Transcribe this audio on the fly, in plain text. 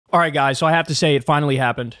All right, guys, so I have to say it finally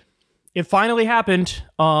happened. It finally happened.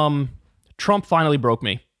 Trump finally broke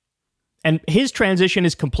me. And his transition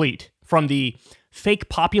is complete from the fake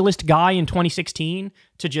populist guy in 2016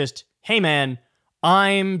 to just, hey, man,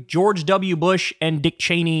 I'm George W. Bush and Dick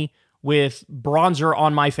Cheney with bronzer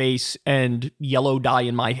on my face and yellow dye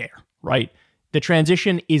in my hair, right? The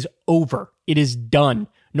transition is over. It is done.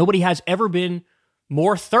 Nobody has ever been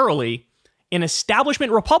more thoroughly an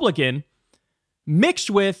establishment Republican mixed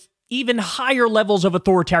with even higher levels of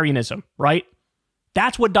authoritarianism, right?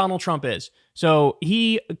 That's what Donald Trump is. So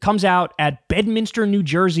he comes out at Bedminster, New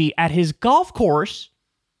Jersey at his golf course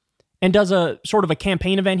and does a sort of a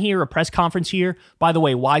campaign event here, a press conference here. By the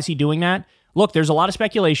way, why is he doing that? Look, there's a lot of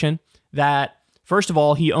speculation that, first of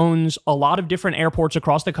all, he owns a lot of different airports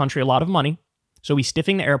across the country, a lot of money. So he's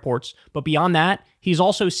stiffing the airports. But beyond that, he's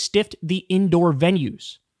also stiffed the indoor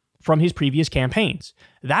venues from his previous campaigns.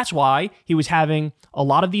 That's why he was having a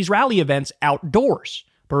lot of these rally events outdoors.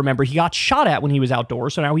 But remember, he got shot at when he was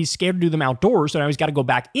outdoors, so now he's scared to do them outdoors, so now he's got to go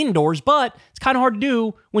back indoors, but it's kind of hard to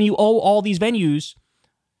do when you owe all these venues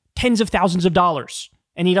tens of thousands of dollars,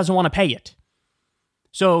 and he doesn't want to pay it.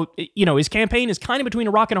 So, you know, his campaign is kind of between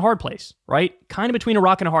a rock and a hard place, right? Kind of between a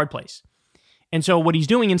rock and a hard place. And so what he's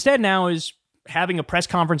doing instead now is having a press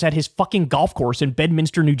conference at his fucking golf course in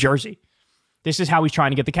Bedminster, New Jersey. This is how he's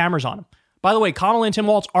trying to get the cameras on him. By the way, Kamala and Tim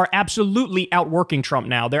Walz are absolutely outworking Trump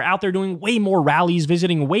now. They're out there doing way more rallies,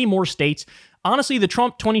 visiting way more states. Honestly, the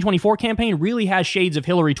Trump 2024 campaign really has shades of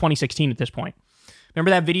Hillary 2016 at this point.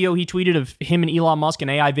 Remember that video he tweeted of him and Elon Musk, an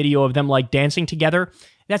AI video of them like dancing together?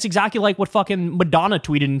 That's exactly like what fucking Madonna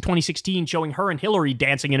tweeted in 2016, showing her and Hillary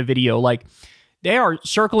dancing in a video. Like, they are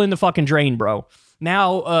circling the fucking drain, bro.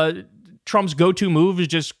 Now, Trump's go-to move is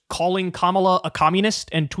just calling Kamala a communist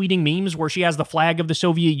and tweeting memes where she has the flag of the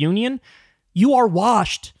Soviet Union. You are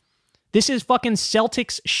washed. This is fucking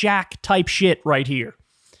Celtics Shaq type shit right here.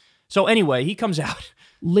 So anyway, he comes out.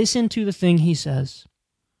 Listen to the thing he says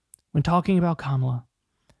when talking about Kamala.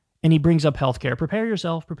 And he brings up healthcare. Prepare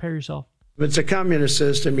yourself. Prepare yourself. If it's a communist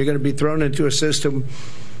system, you're going to be thrown into a system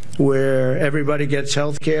where everybody gets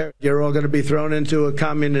health care. You're all going to be thrown into a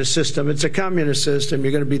communist system. It's a communist system.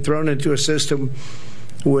 You're going to be thrown into a system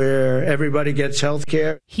where everybody gets health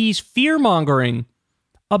care. He's fear-mongering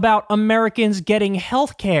about Americans getting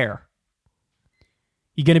health care.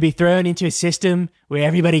 You're going to be thrown into a system where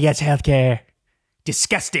everybody gets health care.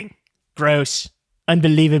 Disgusting. Gross.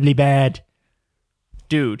 Unbelievably bad.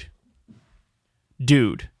 Dude.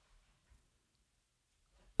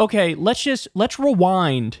 Okay, let's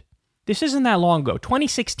rewind. This isn't that long ago.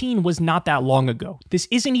 2016 was not that long ago. This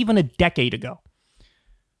isn't even a decade ago.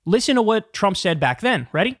 Listen to what Trump said back then.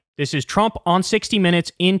 Ready? This is Trump on 60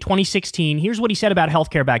 Minutes in 2016. Here's what he said about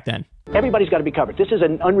healthcare back then. Everybody's got to be covered. This is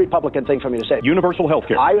an un-Republican thing for me to say. Universal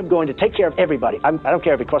healthcare. I am going to take care of everybody. I don't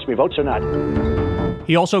care if it costs me votes or not.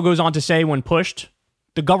 He also goes on to say, when pushed,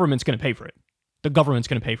 the government's going to pay for it. The government's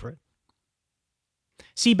going to pay for it.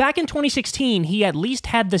 See, back in 2016, he at least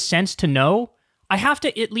had the sense to know, I have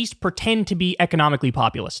to at least pretend to be economically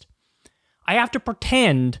populist. I have to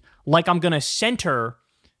pretend like I'm going to center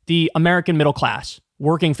the American middle class,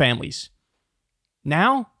 working families.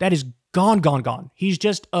 Now, that is gone. He's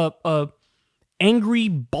just a angry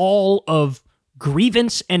ball of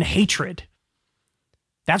grievance and hatred.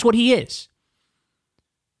 That's what he is.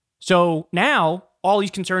 So now, all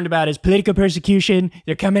he's concerned about is political persecution.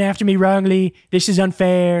 They're coming after me wrongly. This is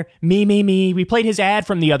unfair. Me. We played his ad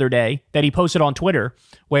from the other day that he posted on Twitter,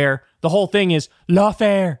 where the whole thing is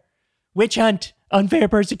lawfare, witch hunt, unfair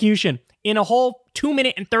persecution. In a whole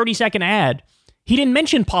 2-minute and 30-second ad, he didn't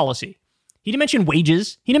mention policy. He didn't mention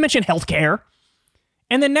wages. He didn't mention healthcare.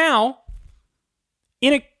 And then now,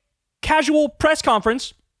 in a casual press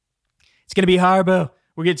conference, it's going to be horrible.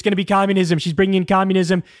 It's going to be communism. She's bringing in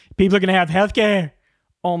communism. People are going to have healthcare.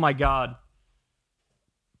 Oh my God.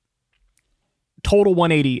 Total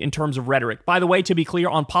 180 in terms of rhetoric. By the way, to be clear,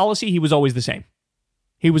 on policy, he was always the same.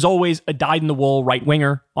 He was always a dyed-in-the-wool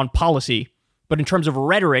right-winger on policy. But in terms of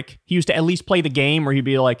rhetoric, he used to at least play the game where he'd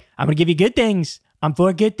be like, I'm going to give you good things. I'm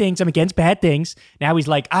for good things. I'm against bad things. Now he's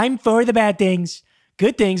like, I'm for the bad things.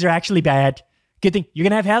 Good things are actually bad. Good thing. You're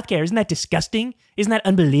going to have healthcare. Isn't that disgusting? Isn't that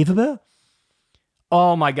unbelievable?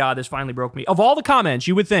 Oh my God, this finally broke me. Of all the comments,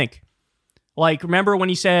 you would think, like, remember when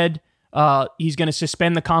he said he's going to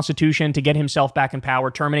suspend the Constitution to get himself back in power,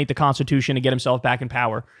 terminate the Constitution to get himself back in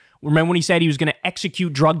power? Remember when he said he was going to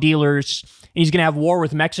execute drug dealers and he's going to have war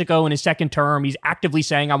with Mexico in his second term? He's actively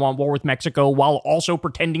saying, I want war with Mexico, while also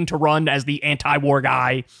pretending to run as the anti-war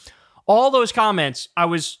guy. All those comments, I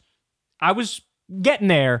was getting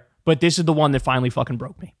there, but this is the one that finally fucking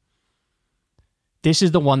broke me. This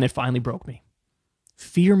is the one that finally broke me.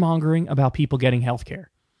 Fear-mongering about people getting health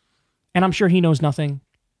care. And I'm sure he knows nothing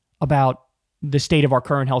about the state of our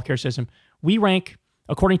current healthcare system. We rank,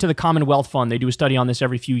 according to the Commonwealth Fund, they do a study on this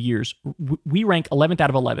every few years, we rank 11th out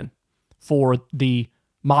of 11 for the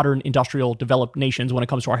modern industrial developed nations when it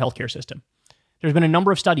comes to our healthcare system. There's been a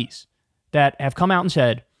number of studies that have come out and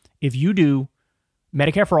said, if you do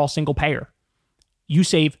Medicare for all single payer, you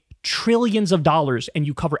save trillions of dollars and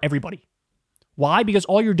you cover everybody. Why? Because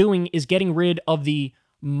all you're doing is getting rid of the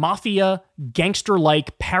mafia,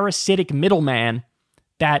 gangster-like, parasitic middleman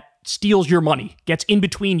that steals your money, gets in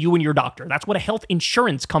between you and your doctor. That's what a health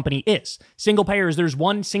insurance company is. Single payers, there's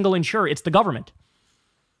one single insurer. It's the government.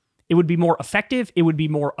 It would be more effective. It would be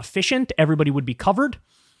more efficient. Everybody would be covered.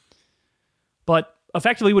 But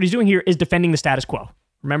effectively what he's doing here is defending the status quo.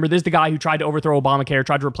 Remember, this is the guy who tried to overthrow Obamacare,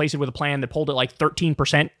 tried to replace it with a plan that pulled it like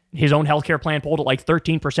 13%. His own healthcare plan pulled it like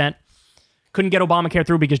 13%. Couldn't get Obamacare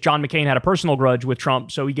through because John McCain had a personal grudge with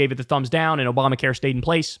Trump, so he gave it the thumbs down and Obamacare stayed in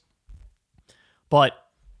place. But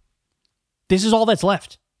this is all that's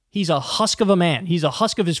left. He's a husk of a man. He's a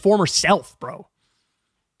husk of his former self, bro.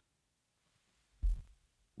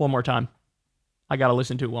 One more time. I got to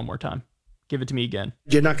listen to it one more time. Give it to me again.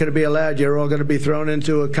 You're not going to be allowed. You're all going to be thrown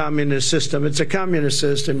into a communist system. It's a communist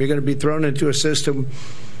system. You're going to be thrown into a system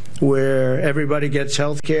where everybody gets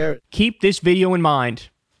health care. Keep this video in mind,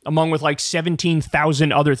 among with like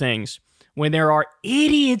 17,000 other things, when there are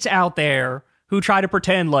idiots out there who try to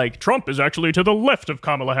pretend like Trump is actually to the left of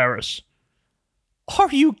Kamala Harris.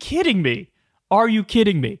 Are you kidding me? Are you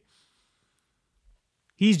kidding me?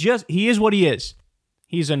 He is what he is.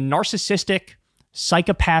 He's a narcissistic,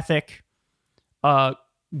 psychopathic,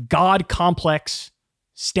 God complex,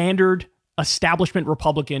 standard establishment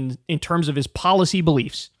Republican in terms of his policy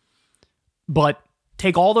beliefs. But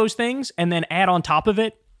take all those things and then add on top of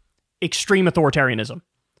it extreme authoritarianism.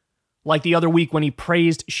 Like the other week when he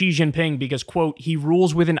praised Xi Jinping because, quote, he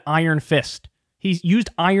rules with an iron fist. He used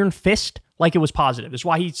iron fist like it was positive. That's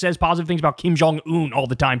why he says positive things about Kim Jong-un all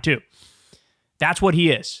the time, too. That's what he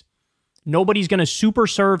is. Nobody's going to super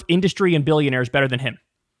serve industry and billionaires better than him.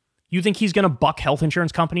 You think he's going to buck health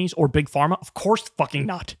insurance companies or big pharma? Of course fucking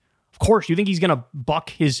not. Of course. You think he's going to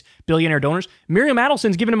buck his billionaire donors? Miriam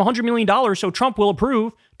Adelson's given him $100 million so Trump will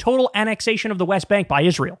approve total annexation of the West Bank by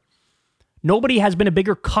Israel. Nobody has been a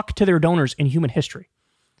bigger cuck to their donors in human history.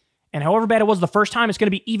 And however bad it was the first time, it's going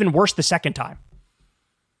to be even worse the second time.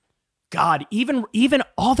 God, even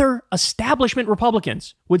other establishment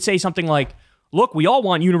Republicans would say something like, look, we all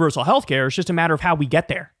want universal health care. It's just a matter of how we get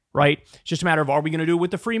there, right? It's just a matter of, are we going to do it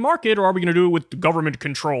with the free market or are we going to do it with the government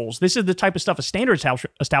controls? This is the type of stuff a standard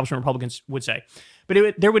establishment Republicans would say.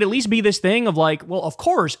 But there would at least be this thing of like, well, of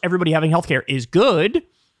course, everybody having health care is good.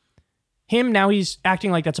 Him, now he's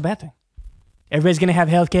acting like that's a bad thing. Everybody's going to have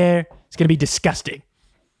health care. It's going to be disgusting.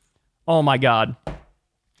 Oh, my God.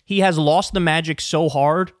 He has lost the magic so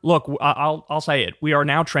hard. Look, I'll say it. We are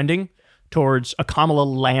now trending towards a Kamala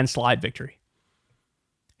landslide victory.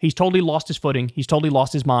 He's totally lost his footing. He's totally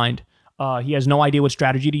lost his mind. He has no idea what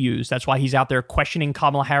strategy to use. That's why he's out there questioning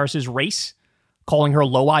Kamala Harris's race, calling her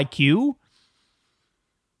low IQ,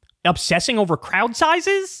 obsessing over crowd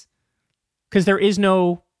sizes, because there is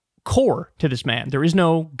no core to this man. There is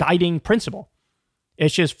no guiding principle.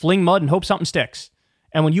 It's just fling mud and hope something sticks.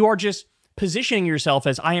 And when you are just positioning yourself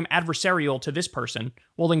as I am adversarial to this person,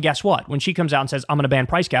 well, then guess what? When she comes out and says, I'm going to ban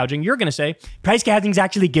price gouging, you're going to say, price gouging is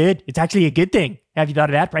actually good. It's actually a good thing. Have you thought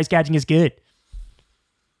of that? Price gouging is good.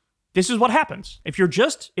 This is what happens. If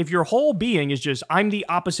your whole being is just, I'm the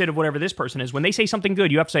opposite of whatever this person is, when they say something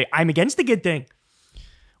good, you have to say, I'm against the good thing.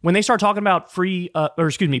 When they start talking about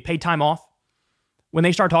paid time off, when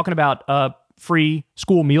they start talking about free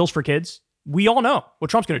school meals for kids, we all know what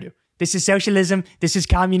Trump's going to do. This is socialism. This is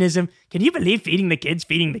communism. Can you believe feeding the kids?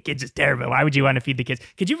 Feeding the kids is terrible. Why would you want to feed the kids?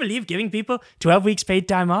 Could you believe giving people 12 weeks paid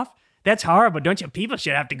time off? That's horrible. Don't you? People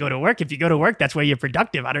should have to go to work. If you go to work, that's where you're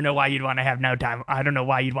productive. I don't know why you'd want to have no time. I don't know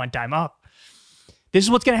why you'd want time off. This is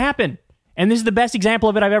what's going to happen. And this is the best example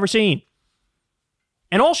of it I've ever seen.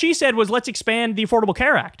 And all she said was, let's expand the Affordable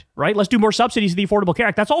Care Act, right? Let's do more subsidies to the Affordable Care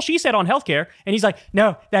Act. That's all she said on healthcare. And he's like,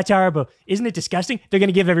 no, that's horrible. Isn't it disgusting? They're going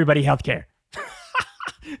to give everybody healthcare.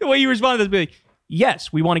 The way you respond to this, be like,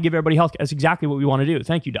 yes, we want to give everybody health. That's exactly what we want to do.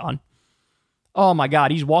 Thank you, Don. Oh my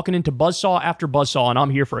God, he's walking into buzzsaw after buzzsaw, and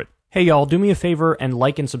I'm here for it. Hey, y'all, do me a favor and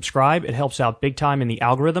like and subscribe. It helps out big time in the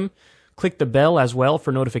algorithm. Click the bell as well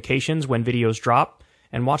for notifications when videos drop,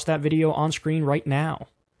 and watch that video on screen right now.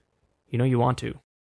 You know you want to.